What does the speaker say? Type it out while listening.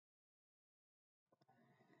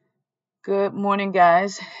Good morning,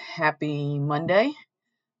 guys. Happy Monday.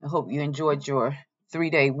 I hope you enjoyed your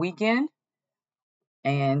 3-day weekend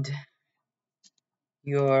and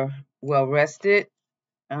you're well rested.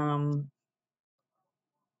 I want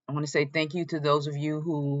to say thank you to those of you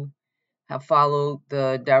who have followed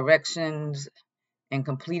the directions and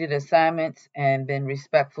completed assignments and been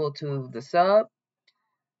respectful to the sub.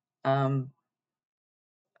 Um,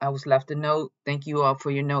 I was left a note. Thank you all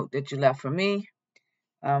for your note that you left for me.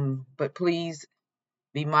 But please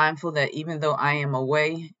be mindful that even though I am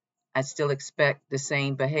away, I still expect the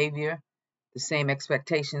same behavior, the same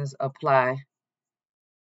expectations apply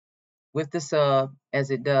with the sub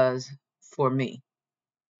as it does for me.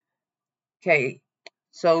 Okay,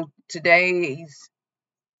 so today's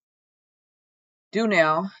do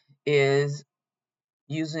now is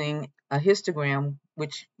using a histogram,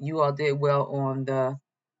 which you all did well on the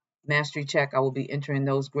mastery check. I will be entering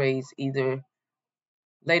those grades either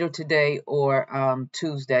later today or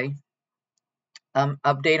Tuesday.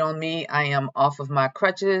 Update on me, I am off of my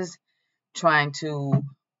crutches, trying to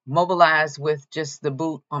mobilize with just the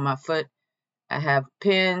boot on my foot. I have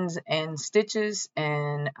pins and stitches,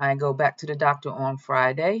 and I go back to the doctor on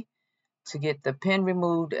Friday to get the pin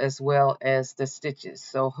removed as well as the stitches.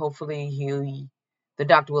 So hopefully the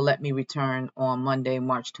doctor will let me return on Monday,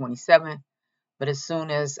 March 27th. But as soon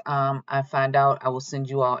as I find out, I will send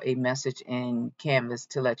you all a message in Canvas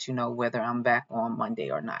to let you know whether I'm back on Monday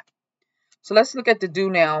or not. So let's look at the do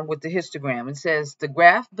now with the histogram. It says the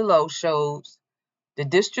graph below shows the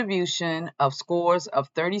distribution of scores of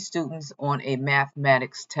 30 students on a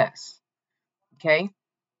mathematics test. Okay,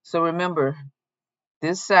 so remember,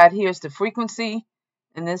 this side here is the frequency,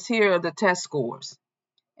 and this here are the test scores.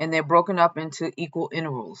 And they're broken up into equal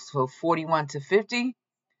intervals. So 41 to 50,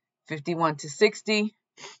 51 to 60,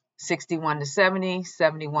 61 to 70,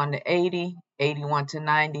 71 to 80, 81 to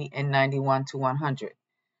 90, and 91 to 100.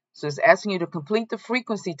 So it's asking you to complete the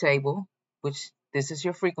frequency table, which this is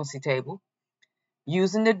your frequency table,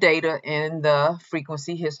 using the data in the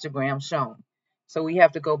frequency histogram shown. So we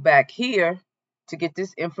have to go back here to get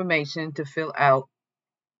this information to fill out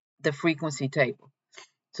the frequency table.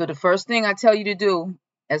 So the first thing I tell you to do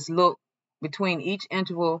is look between each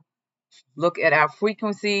interval, look at our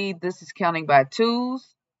frequency. This is counting by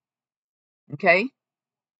twos, okay?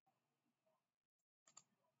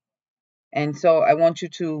 And so I want you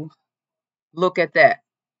to look at that.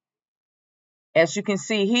 As you can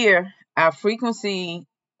see here, our histogram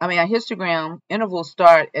intervals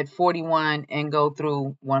start at 41 and go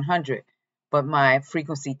through 100. But my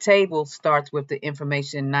frequency table starts with the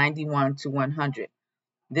information 91 to 100.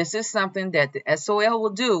 This is something that the SOL will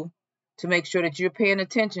do to make sure that you're paying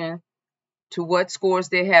attention to what scores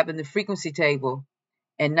they have in the frequency table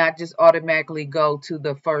and not just automatically go to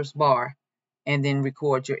the first bar and then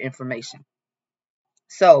record your information.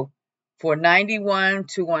 So for 91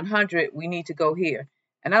 to 100, we need to go here.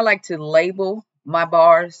 And I like to label my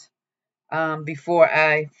bars before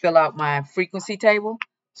I fill out my frequency table.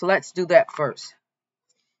 So let's do that first.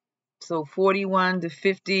 So 41 to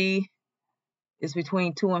 50 is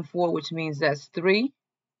between 2 and 4, which means that's 3.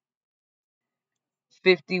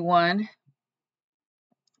 51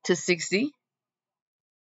 to 60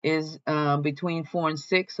 is between 4 and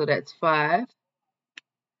 6, so that's 5.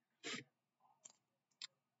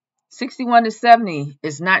 61 to 70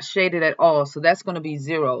 is not shaded at all, so that's going to be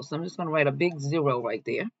 0. So I'm just going to write a big 0 right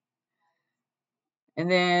there. And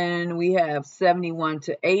then we have 71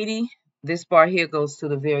 to 80. This bar here goes to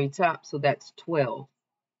the very top, so that's 12.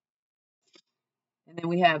 And then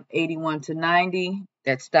we have 81 to 90.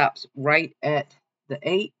 That stops right at the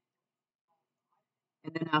 8.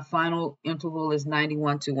 And then our final interval is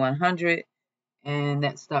 91 to 100. And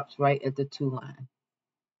that stops right at the 2 line.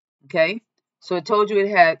 Okay, so it told you it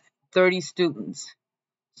had 30 students.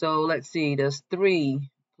 So let's see, there's 3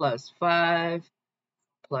 plus 5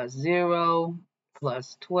 plus 0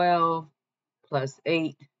 plus 12 plus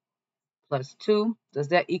 8 plus 2. Does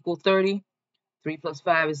that equal 30? 3 plus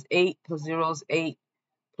 5 is 8, plus 0 is 8,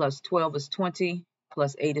 plus 12 is 20,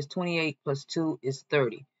 plus 8 is 28, plus 2 is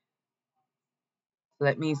 30. So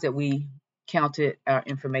that means that we counted our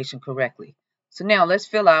information correctly. So now let's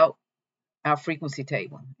fill out our frequency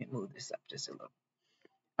table. Let me move this up just a little.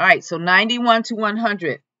 All right, so 91 to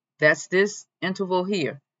 100, that's this interval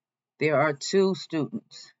here. There are 2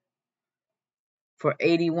 students. For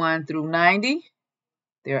 81 through 90,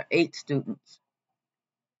 there are 8 students.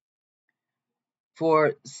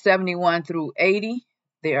 For 71 through 80,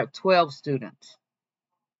 there are 12 students.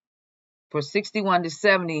 For 61 to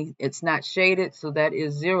 70, it's not shaded, so that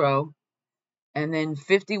is 0. And then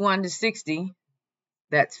 51 to 60,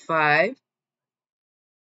 that's 5.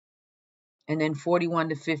 and then 41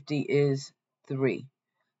 to 50 is 3.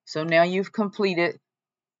 So now you've completed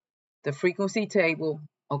the frequency table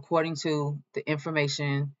according to the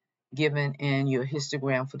information given in your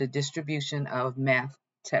histogram for the distribution of math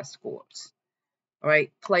test scores. All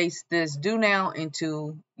right, place this do now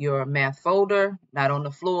into your math folder, not on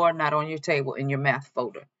the floor, not on your table, in your math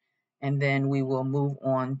folder. And then we will move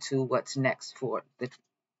on to what's next for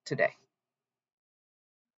today.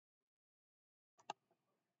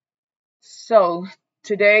 So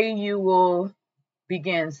today you will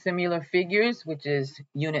begin similar figures, which is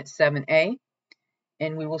Unit 7A.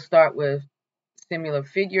 And we will start with similar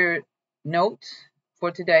figure notes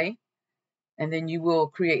for today. And then you will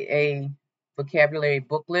create a vocabulary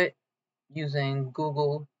booklet using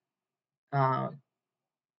Google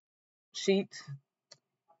Sheets.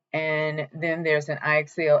 And then there's an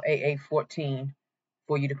IXL AA14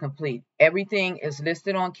 for you to complete. Everything is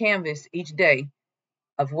listed on Canvas each day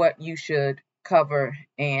of what you should cover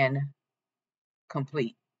and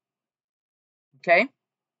complete. Okay?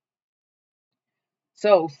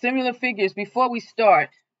 So, similar figures. Before we start,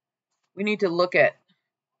 we need to look at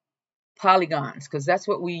polygons because that's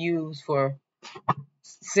what we use for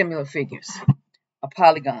similar figures,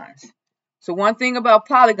 polygons. So one thing about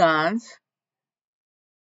polygons,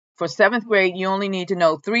 for 7th grade, you only need to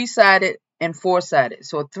know 3-sided and 4-sided.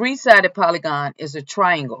 So a 3-sided polygon is a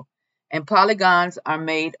triangle, and polygons are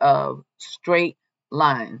made of straight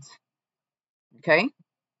lines. Okay?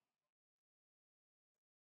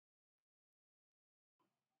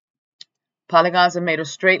 Polygons are made of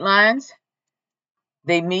straight lines.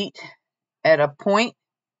 They meet at a point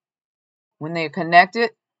when they're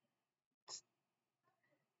connected,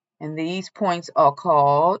 and these points are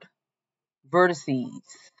called vertices.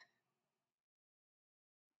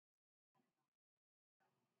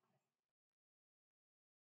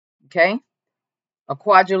 Okay? A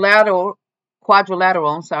quadrilateral,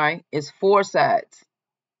 is 4 sides.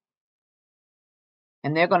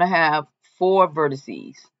 And they're going to have 4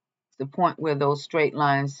 vertices. It's the point where those straight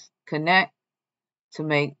lines connect to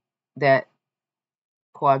make that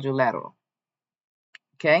quadrilateral.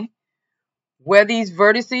 Okay? Where these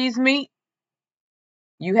vertices meet,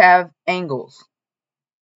 you have angles.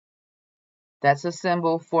 That's a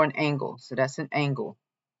symbol for an angle. So that's an angle.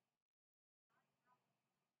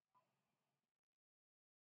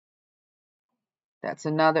 That's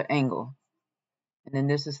another angle. And then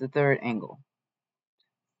this is the third angle.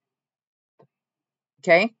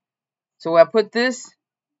 Okay? So I put this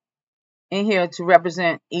in here to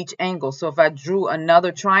represent each angle. So if I drew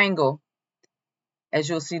another triangle, as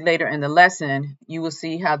you'll see later in the lesson, you will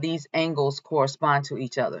see how these angles correspond to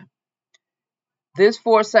each other. This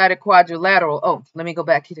 4-sided quadrilateral, oh, let me go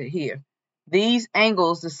back to here. These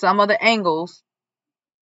angles, the sum of the angles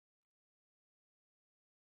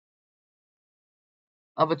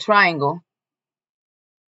of a triangle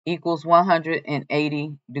equals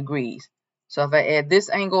 180 degrees. So if I add this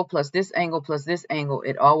angle plus this angle plus this angle,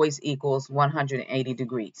 it always equals 180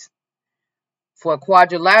 degrees. For a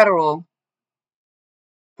quadrilateral,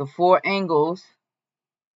 the 4 angles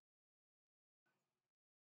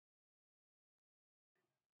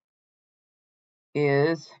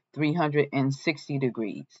is 360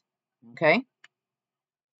 degrees. Okay?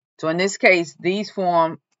 So in this case, these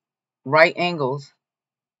form right angles.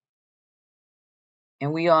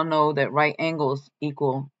 And we all know that right angles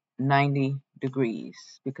equal 90 degrees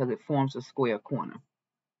because it forms a square corner.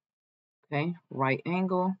 Okay, right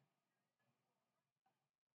angle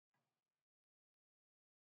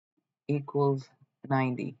equals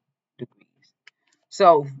 90 degrees.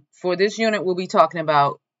 So for this unit, we'll be talking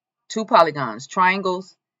about 2 polygons,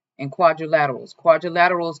 triangles and quadrilaterals.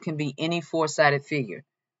 Quadrilaterals can be any 4-sided figure.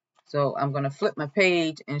 So I'm going to flip my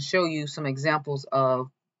page and show you some examples of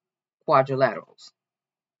quadrilaterals.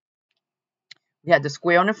 We have the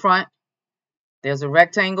square on the front. There's a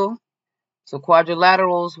rectangle. So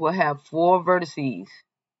quadrilaterals will have 4 vertices.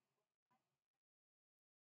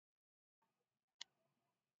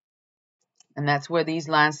 And that's where these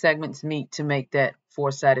line segments meet to make that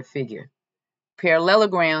 4-sided figure.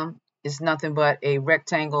 Parallelogram is nothing but a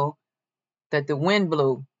rectangle that the wind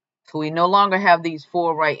blew. So we no longer have these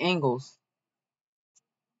 4 right angles,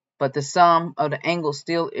 but the sum of the angles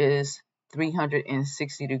still is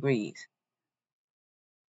 360 degrees.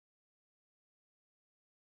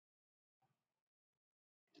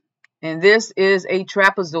 And this is a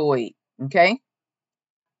trapezoid, okay?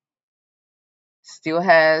 Still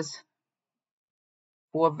has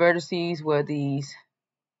 4 vertices where these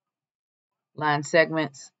line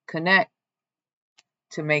segments connect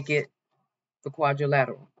to make it the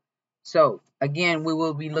quadrilateral. So again, we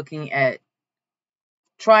will be looking at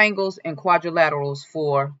triangles and quadrilaterals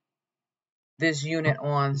for this unit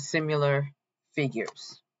on similar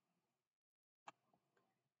figures.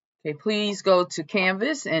 Okay, please go to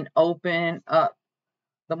Canvas and open up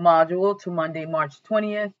the module to Monday, March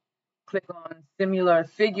 20th. Click on Similar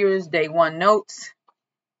Figures, Day 1 Notes.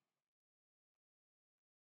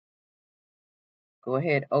 Go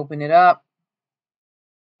ahead, open it up,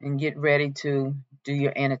 and get ready to do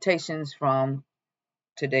your annotations from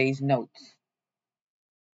today's notes.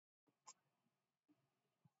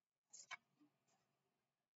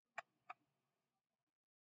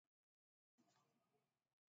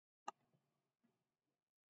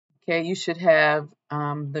 Okay, you should have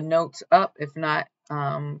the notes up. If not,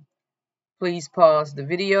 please pause the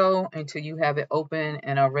video until you have it open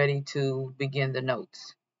and are ready to begin the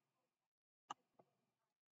notes.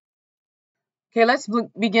 Okay, let's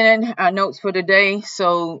begin our notes for today.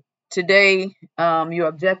 So today, your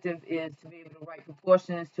objective is to be able to write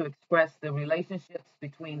proportions to express the relationships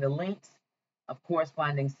between the lengths of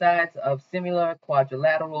corresponding sides of similar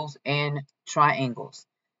quadrilaterals and triangles.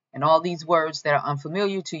 And all these words that are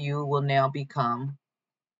unfamiliar to you will now become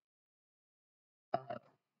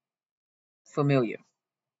familiar.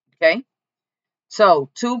 Okay, so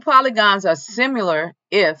two polygons are similar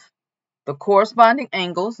if the corresponding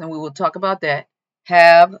angles, and we will talk about that,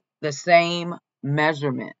 have the same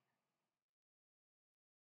measurement.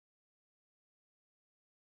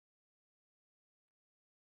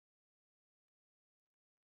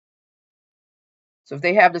 So if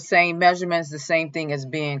they have the same measurements, the same thing as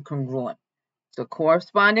being congruent. So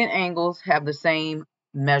corresponding angles have the same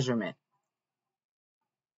measurement.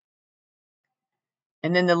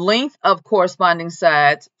 And then the length of corresponding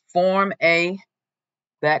sides form a,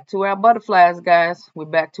 back to our butterflies, guys. We're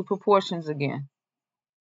back to proportions again.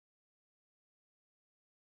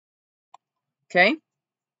 Okay?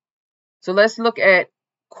 So let's look at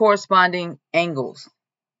corresponding angles.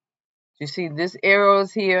 You see this arrow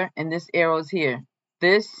is here and this arrow is here.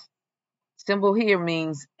 This symbol here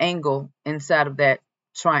means angle inside of that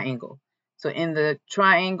triangle. So in the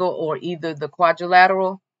triangle or either the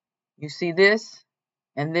quadrilateral, you see this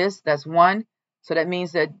and this, that's one. So that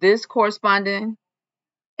means that this corresponding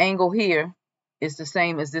angle here is the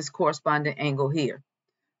same as this corresponding angle here.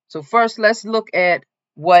 So first, let's look at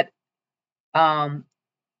what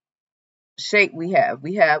shape we have.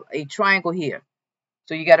 We have a triangle here.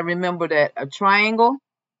 So you got to remember that a triangle,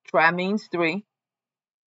 tri means 3.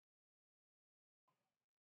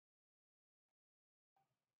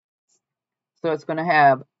 So it's going to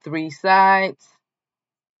have 3 sides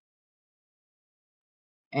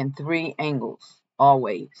and 3 angles,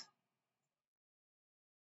 always.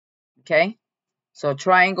 Okay? So a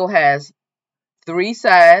triangle has 3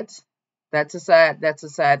 sides. That's a side, that's a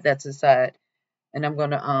side, that's a side. And I'm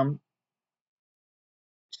going to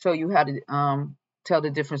show you how to tell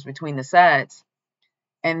the difference between the sides.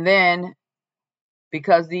 And then,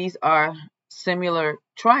 because these are similar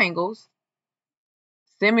triangles,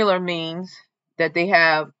 similar means that they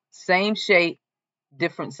have same shape,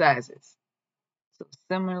 different sizes. So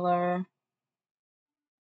similar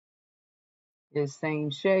is same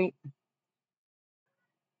shape,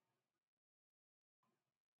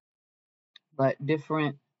 but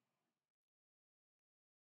different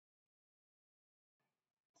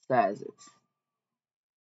sizes.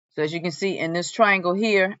 So as you can see in this triangle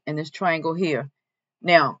here and this triangle here.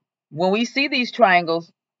 Now, when we see these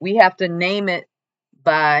triangles, we have to name it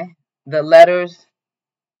by the letters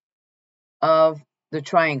of the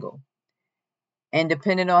triangle. And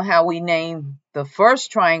depending on how we name the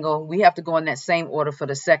first triangle, we have to go in that same order for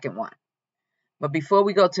the second one. But before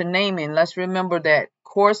we go to naming, let's remember that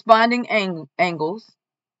corresponding angles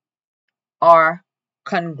are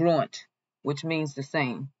congruent, which means the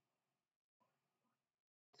same.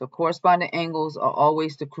 So corresponding angles are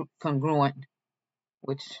always the congruent,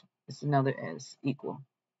 which is another as equal.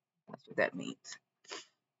 That's what that means.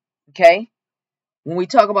 Okay? When we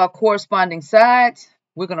talk about corresponding sides,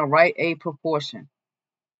 we're going to write a proportion.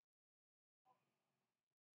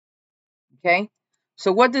 Okay?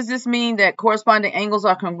 So what does this mean that corresponding angles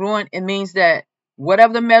are congruent? It means that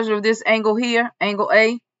whatever the measure of this angle here, angle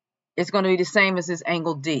A, is going to be the same as this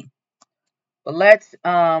angle D. But let's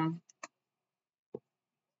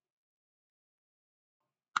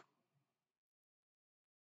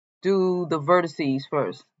do the vertices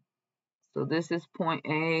first. So this is point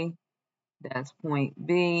A, that's point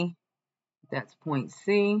B, that's point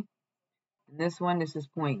C. And this one, this is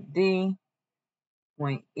point D,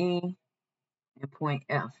 point E, and point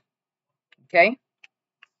F. Okay?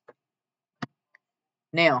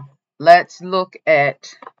 Now, let's look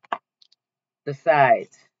at the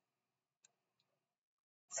sides.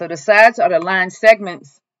 So the sides are the line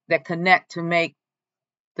segments that connect to make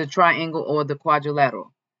the triangle or the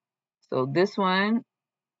quadrilateral. So this one,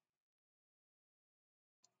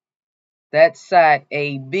 that's side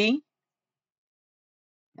AB,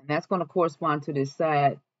 and that's going to correspond to this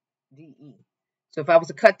side DE. So if I was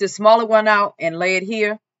to cut this smaller one out and lay it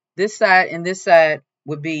here, this side and this side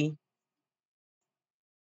would be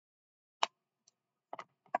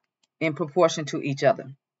in proportion to each other.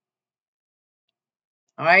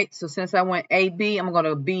 All right, so since I went AB, I'm going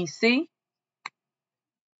to BC.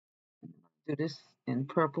 Do this in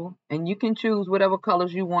purple, and you can choose whatever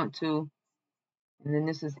colors you want to. And then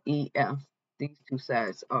this is EF. These two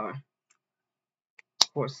sides are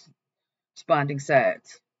corresponding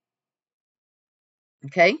sides.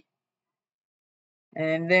 Okay,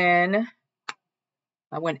 and then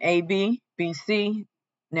I went AB, BC.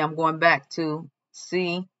 Now I'm going back to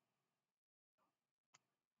CA,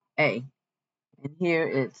 and here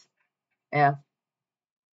it's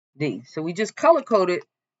FD. So we just color coded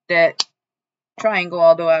that triangle,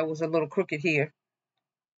 although I was a little crooked here,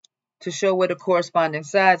 to show where the corresponding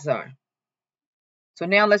sides are. So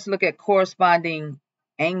now let's look at corresponding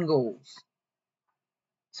angles.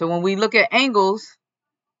 So when we look at angles,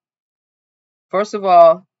 first of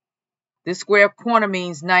all, this square corner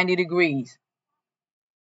means 90 degrees.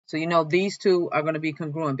 So you know these two are going to be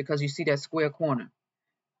congruent because you see that square corner.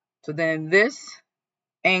 So then this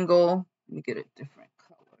angle, let me get a different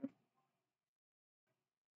color.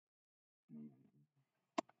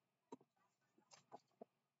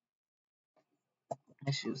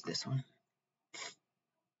 Let's use this one.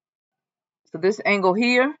 So this angle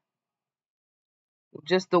here,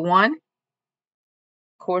 just the one,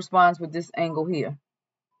 corresponds with this angle here.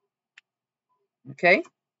 Okay?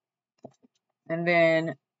 And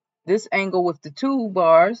then this angle with the two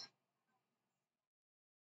bars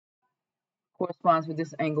corresponds with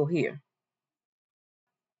this angle here.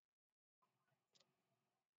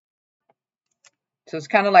 So it's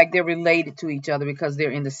kind of like they're related to each other because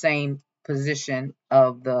they're in the same position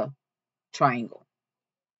of the triangle.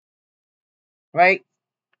 Right?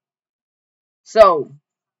 So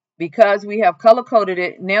because we have color coded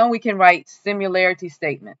it, now we can write similarity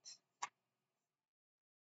statements.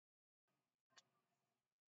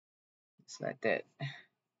 Let's let that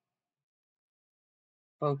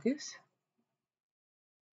focus.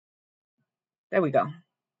 There we go.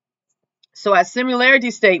 So our similarity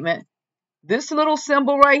statement, this little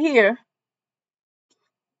symbol right here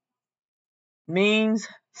means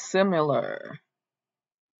similar.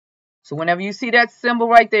 So whenever you see that symbol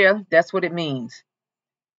right there, that's what it means.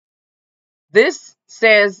 This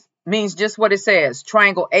means just what it says.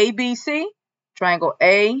 Triangle ABC, triangle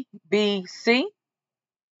ABC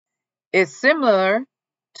is similar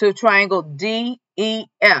to triangle DEF.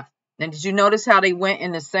 And did you notice how they went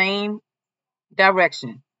in the same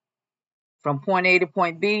direction? From point A to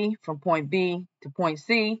point B, from point B to point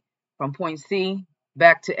C, from point C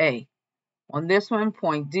back to A. On this one,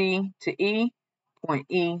 point D to E, point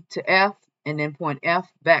E to F, and then point F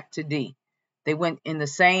back to D. They went in the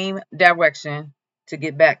same direction to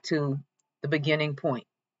get back to the beginning point.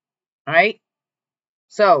 All right?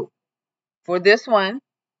 So, for this one,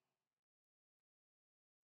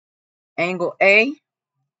 angle A,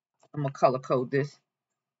 I'm going to color code this,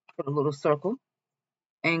 put a little circle.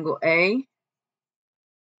 Angle A,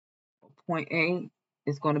 point A,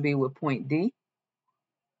 is going to be with point D.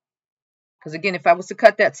 Because again, if I was to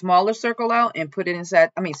cut that smaller circle out and put it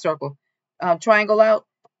inside, triangle out,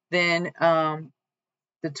 then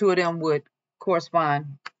the two of them would correspond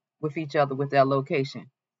with each other with their location.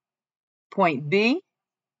 Point B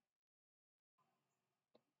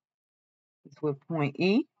is with point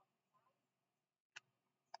E.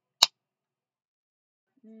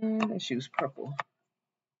 And let's use purple.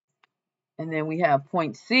 And then we have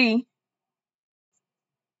point C.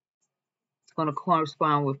 It's going to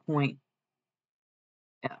correspond with point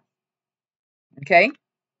F. Okay?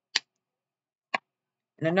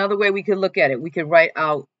 And another way we could look at it, we could write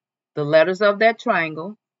out the letters of that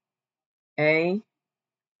triangle, A,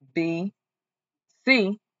 B,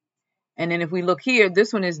 C. And then if we look here,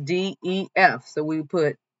 this one is D, E, F. So we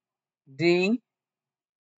put D,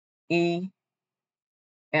 E,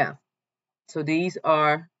 F. So these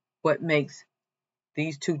are what makes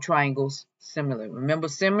these two triangles similar. Remember,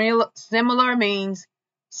 similar means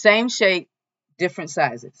same shape, different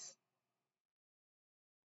sizes.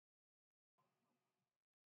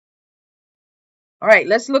 All right,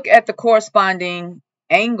 let's look at the corresponding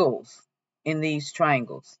angles in these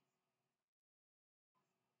triangles.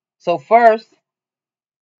 So first,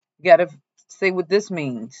 you got to say what this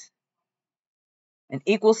means. An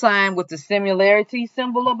equal sign with the similarity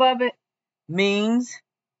symbol above it means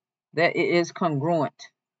that it is congruent.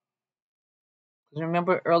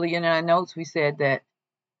 Remember earlier in our notes, we said that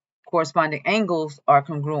corresponding angles are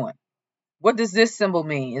congruent. What does this symbol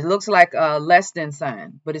mean? It looks like a less than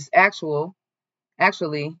sign, but it's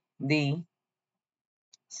actually the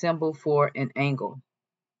symbol for an angle.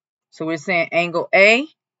 So we're saying angle A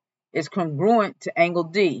is congruent to angle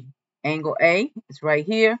D. Angle A is right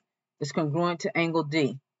here. It's congruent to angle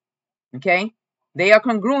D. Okay? They are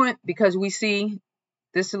congruent because we see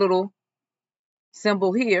this little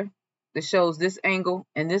symbol here that shows this angle,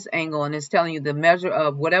 and it's telling you the measure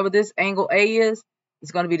of whatever this angle A is,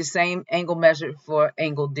 it's going to be the same angle measured for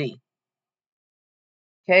angle D.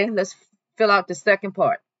 Okay, let's fill out the second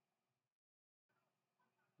part.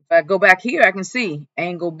 If I go back here, I can see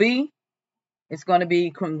angle B is going to be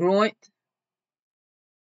congruent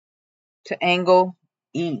to angle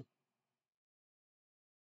E.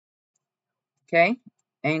 Okay,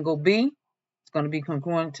 angle B is going to be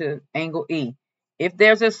congruent to angle E. If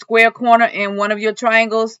there's a square corner in one of your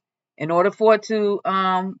triangles, in order for it to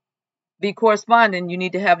be corresponding, you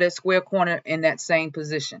need to have that square corner in that same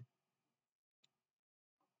position.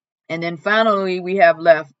 And then finally, we have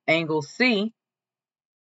left angle C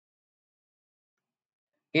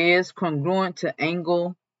is congruent to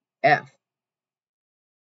angle F.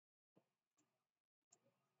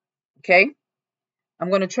 Okay, I'm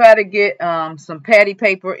going to try to get some patty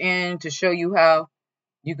paper in to show you how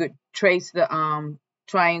you could trace the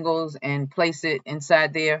triangles and place it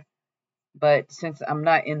inside there. But since I'm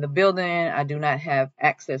not in the building, I do not have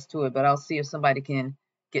access to it. But I'll see if somebody can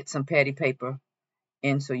get some patty paper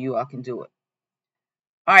in so you all can do it.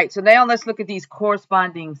 All right, so now let's look at these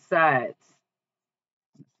corresponding sides.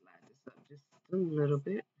 Slide this up just a little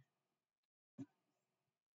bit.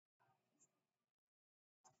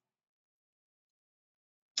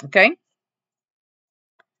 Okay,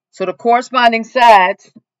 so the corresponding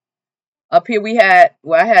sides up here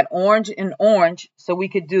I had orange and orange, so we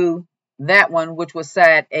could do that one, which was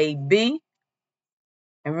side AB.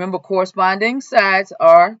 And remember, corresponding sides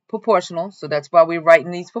are proportional, so that's why we're writing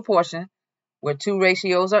these proportions where two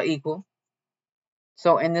ratios are equal.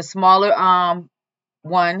 So in the smaller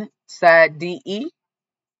one, side DE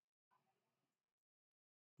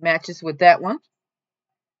matches with that one.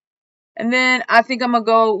 And then I think I'm going to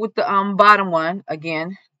go with the bottom one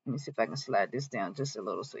again. Let me see if I can slide this down just a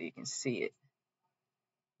little so you can see it.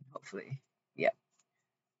 Hopefully, yeah.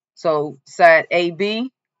 So side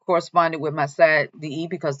AB corresponded with my side DE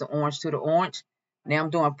because the orange to the orange. Now I'm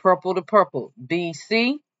doing purple to purple.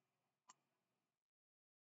 BC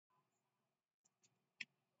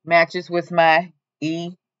matches with my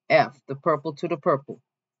EF, the purple to the purple.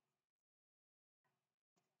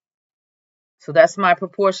 So that's my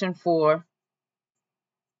proportion for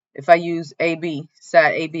if I use AB,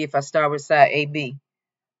 side AB, if I start with side AB.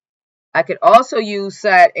 I could also use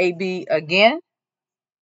side AB again.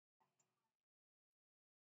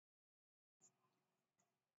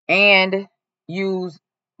 And use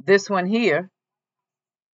this one here.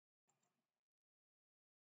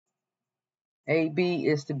 AB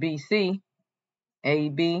is to BC.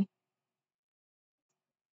 AB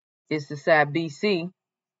is to side BC.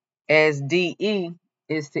 As DE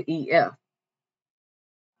is to EF.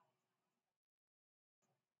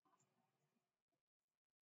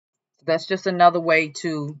 So that's just another way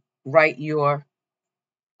to write your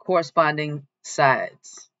corresponding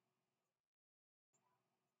sides.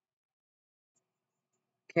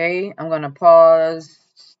 Okay, I'm going to pause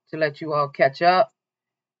to let you all catch up,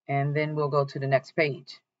 and then we'll go to the next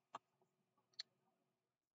page.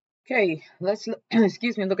 Okay, let's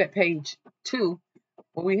look at page 2,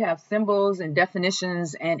 where we have symbols and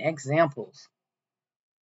definitions and examples.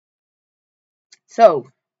 So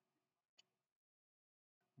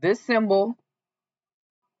this symbol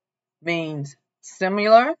means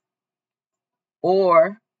similar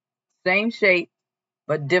or same shape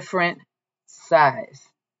but different size.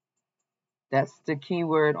 That's the key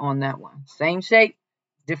word on that one. Same shape,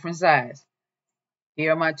 different size.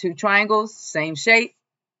 Here are my two triangles, same shape,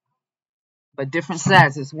 but different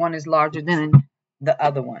sizes. One is larger than the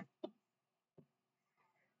other one.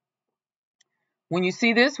 When you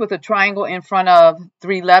see this with a triangle in front of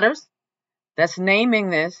 3 letters, that's naming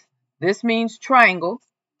this. This means triangle,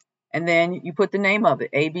 and then you put the name of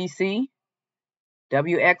it, ABC,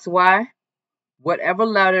 WXY, whatever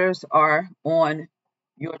letters are on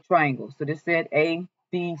your triangle. So this said A,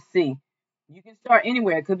 B, C. You can start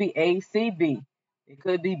anywhere. It could be ACB. It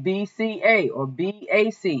could be BCA or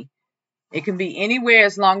BAC. It can be anywhere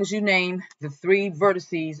as long as you name the 3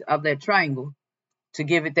 vertices of that triangle to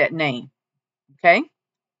give it that name. Okay?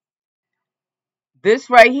 This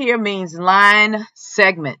right here means line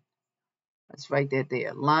segment. Let's write that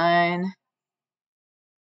there. Line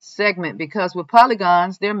segment, because with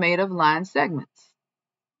polygons, they're made of line segments.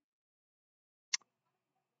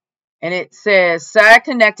 And it says side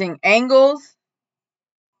connecting angles.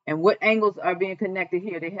 And what angles are being connected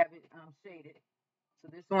here? They have it shaded. So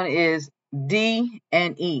this one is D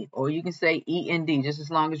and E, or you can say E and D, just as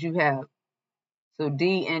long as you have. So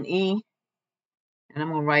D and E, and I'm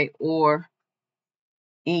going to write or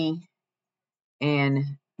E and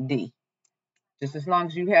D, just as long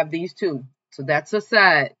as you have these two. So that's a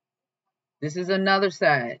side. This is another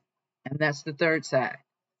side, and that's the third side.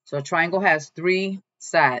 So a triangle has 3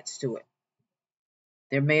 sides to it.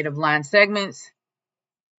 They're made of line segments.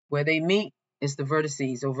 Where they meet is the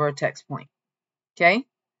vertices or vertex point. Okay?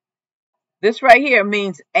 This right here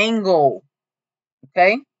means angle.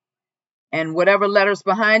 Okay? And whatever letters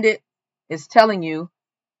behind it is telling you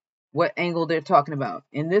what angle they're talking about.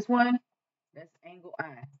 In this one, that's angle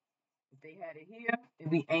I. If they had it here,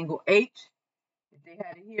 it'd be angle H. If they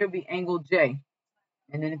had it here, it'd be angle J.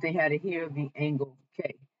 And then if they had it here, it'd be angle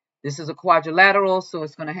K. This is a quadrilateral, so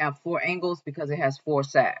it's going to have 4 angles because it has 4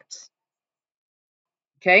 sides.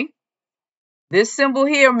 Okay? This symbol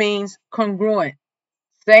here means congruent.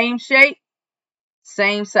 Same shape,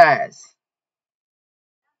 same size.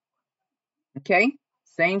 Okay?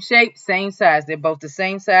 Same shape, same size. They're both the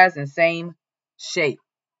same size and same shape.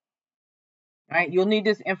 All right? You'll need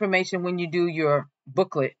this information when you do your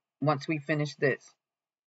booklet once we finish this.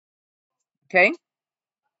 Okay?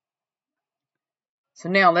 So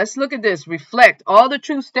now let's look at this. Reflect all the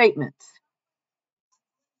true statements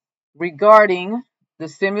regarding the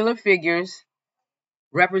similar figures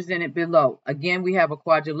represented below. Again, we have a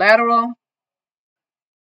quadrilateral.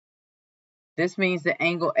 This means the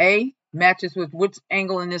angle A matches with which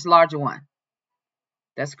angle in this larger one?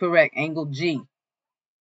 That's correct, angle G.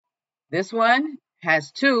 This one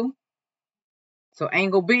has 2, so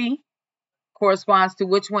angle B corresponds to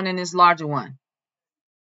which one in this larger one?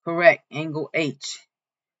 Correct, angle H.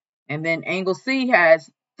 And then angle C has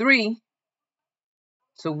 3,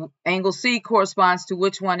 so angle C corresponds to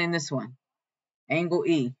which one in this one? Angle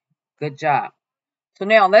E. Good job. So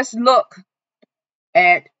now let's look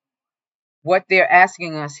at what they're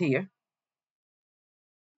asking us here.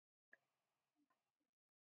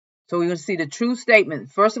 So we're going to see the true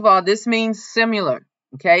statement. First of all, this means similar,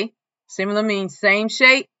 okay? Similar means same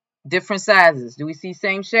shape, different sizes. Do we see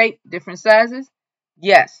same shape, different sizes?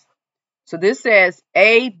 Yes. So this says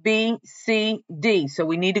A, B, C, D. So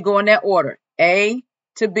we need to go in that order. A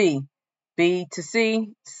to B, B to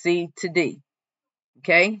C, C to D.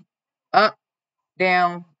 Okay? Up,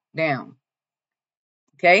 down, down.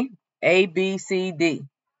 Okay? A, B, C, D.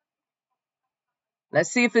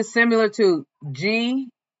 Let's see if it's similar to G,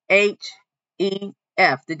 H, E,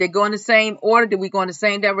 F. Did they go in the same order? Did we go in the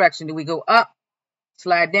same direction? Did we go up,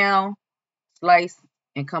 slide down, slice,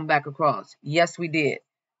 and come back across? Yes, we did.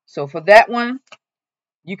 So for that one,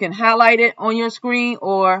 you can highlight it on your screen,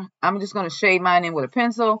 or I'm just going to shade mine in with a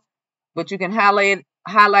pencil, but you can highlight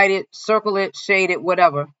it, circle it, shade it,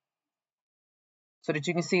 whatever, so that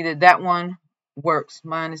you can see that that one works.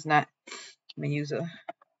 Mine is not. Let me use a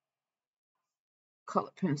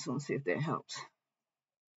color pencil and see if that helps.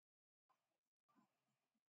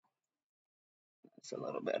 It's a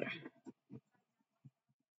little better.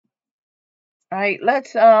 All right,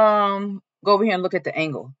 let's go over here and look at the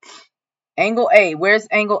angle. Angle A, where's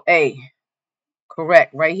angle A?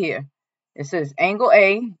 Correct, right here. It says angle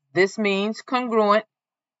A. This means congruent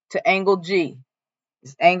to angle G.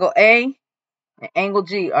 It's angle A and angle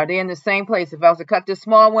G. Are they in the same place? If I was to cut this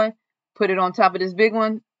small one, put it on top of this big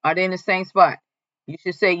one, are they in the same spot? You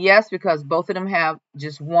should say yes, because both of them have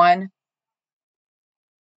just one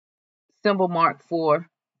symbol mark for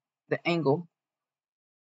the angle.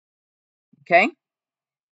 Okay?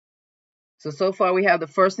 So far we have the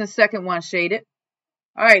first and second one shaded.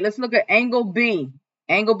 All right, let's look at angle B.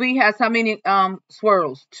 Angle B has how many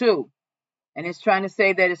swirls? 2. And it's trying to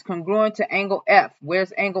say that it's congruent to angle F.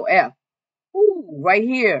 Where's angle F? Ooh, right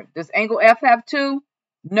here. Does angle F have 2?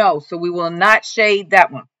 No, so we will not shade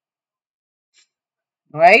that one.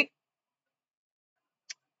 All right?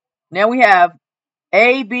 Now we have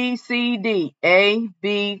A, B, C, D. A,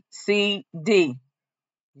 B, C, D.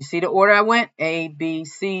 You see the order I went? A, B,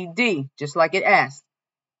 C, D, just like it asked.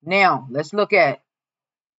 Now, let's look at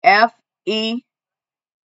F, E,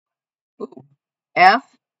 F,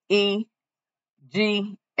 E,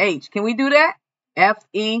 G, H. Can we do that? F,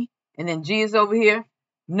 E, and then G is over here?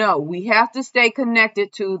 No, we have to stay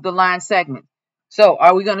connected to the line segment. So,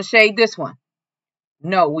 are we going to shade this one?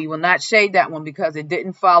 No, we will not shade that one because it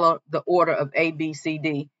didn't follow the order of A, B, C,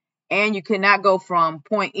 D. And you cannot go from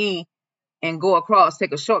point E and go across,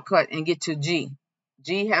 take a shortcut, and get to G.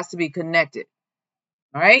 G has to be connected.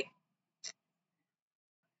 All right.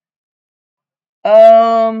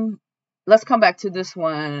 Let's come back to this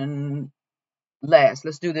one last.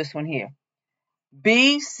 Let's do this one here.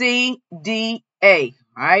 B, C, D, A.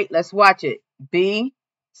 All right, let's watch it. B,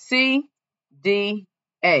 C, D,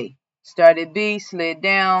 A. Started B, slid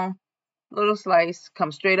down, little slice,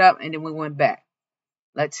 come straight up, and then we went back.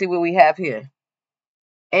 Let's see what we have here.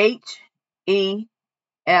 H, E,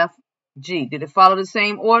 F, G. Did it follow the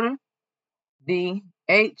same order? D,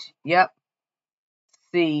 H, yep.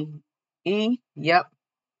 C, E, yep.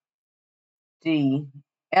 D,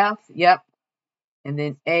 F, yep. And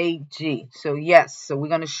then A, G. So yes, so we're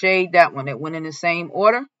going to shade that one. It went in the same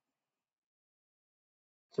order.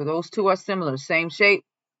 So those two are similar, same shape,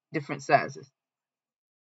 different sizes.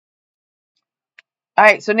 All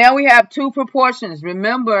right, so now we have two proportions.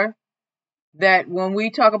 Remember that when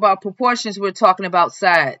we talk about proportions, we're talking about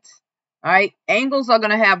sides. All right, angles are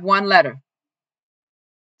going to have one letter.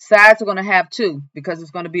 Sides are going to have two because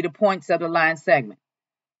it's going to be the points of the line segment.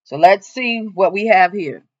 So let's see what we have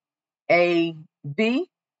here. A, B.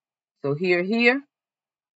 So here,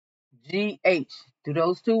 G, H. Do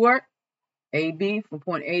those two work? A, B, from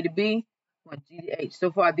point A to B, point G to H.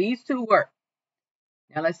 So far, these two work.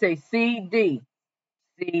 Now let's say C, D.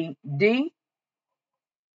 C, D.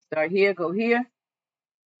 Start here, go here.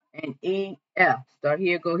 And E, F. Start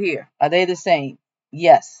here, go here. Are they the same?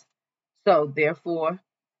 Yes. So therefore,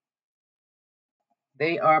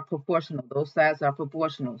 they are proportional. Those sides are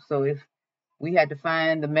proportional. So if we had to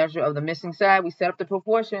find the measure of the missing side, we set up the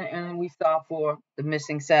proportion and we solve for the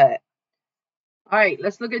missing side. All right,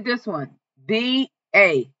 let's look at this one. B,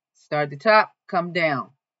 A. Start at the top, come down.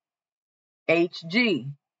 H, G.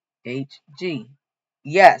 H, G.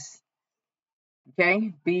 Yes.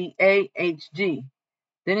 Okay, B, A, H, G.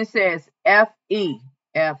 Then it says F, E.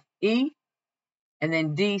 F, E. And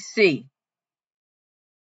then D, C.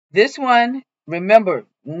 This one, remember,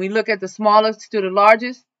 when we look at the smallest to the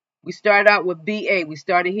largest, we start out with BA. We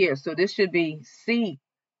started here. So this should be CD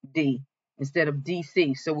instead of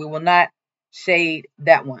DC. So we will not shade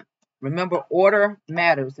that one. Remember, order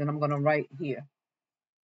matters. And I'm going to write here.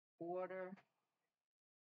 Order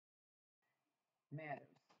matters.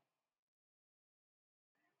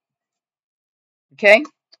 Okay.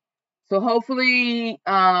 So hopefully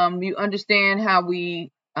you understand how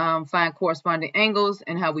we find corresponding angles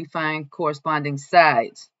and how we find corresponding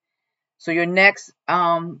sides. So your next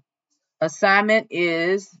assignment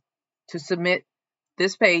is to submit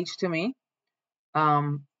this page to me,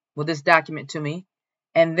 with this document to me,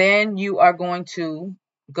 and then you are going to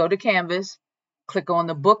go to Canvas, click on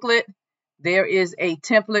the booklet. There is a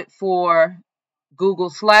template for Google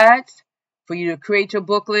Slides for you to create your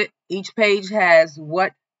booklet. Each page has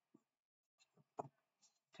what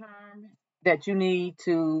term that you need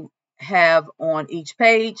to have on each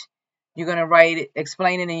page. You're going to write it,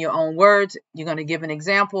 explain it in your own words. You're going to give an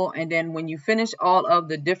example. And then when you finish all of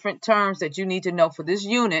the different terms that you need to know for this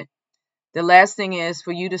unit, the last thing is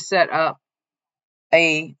for you to set up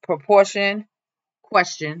a proportion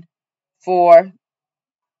question for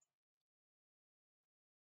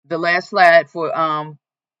the last slide for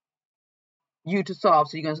you to solve.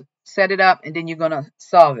 So you're going to set it up and then you're going to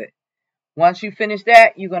solve it. Once you finish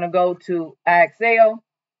that, you're going to go to iExcel.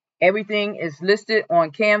 Everything is listed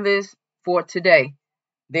on Canvas for today.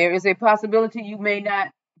 There is a possibility you may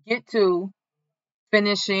not get to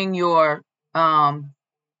finishing your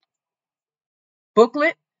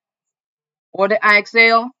booklet or the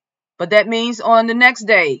iExcel, but that means on the next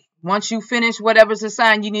day, once you finish whatever's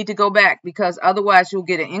assigned, you need to go back because otherwise you'll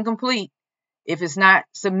get an incomplete if it's not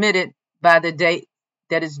submitted by the date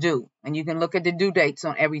that it's due. And you can look at the due dates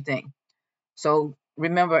on everything. So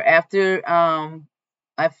remember, after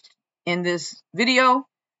in this video,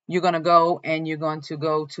 you're going to go and you're going to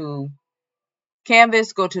go to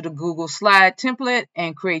Canvas, go to the Google Slide template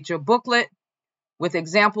and create your booklet with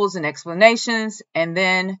examples and explanations. And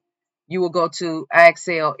then you will go to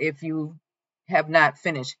iExcel if you have not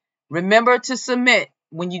finished. Remember to submit.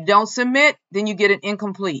 When you don't submit, then you get an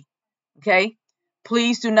incomplete. Okay?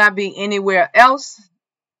 Please do not be anywhere else.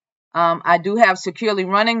 I do have Securely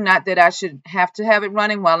running. Not that I should have to have it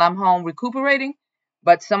running while I'm home recuperating.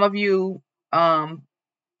 But some of you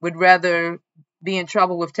would rather be in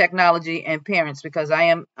trouble with technology and parents because I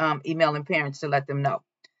am emailing parents to let them know.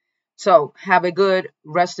 So have a good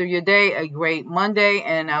rest of your day, a great Monday,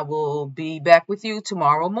 and I will be back with you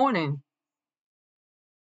tomorrow morning.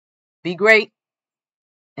 Be great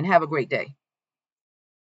and have a great day.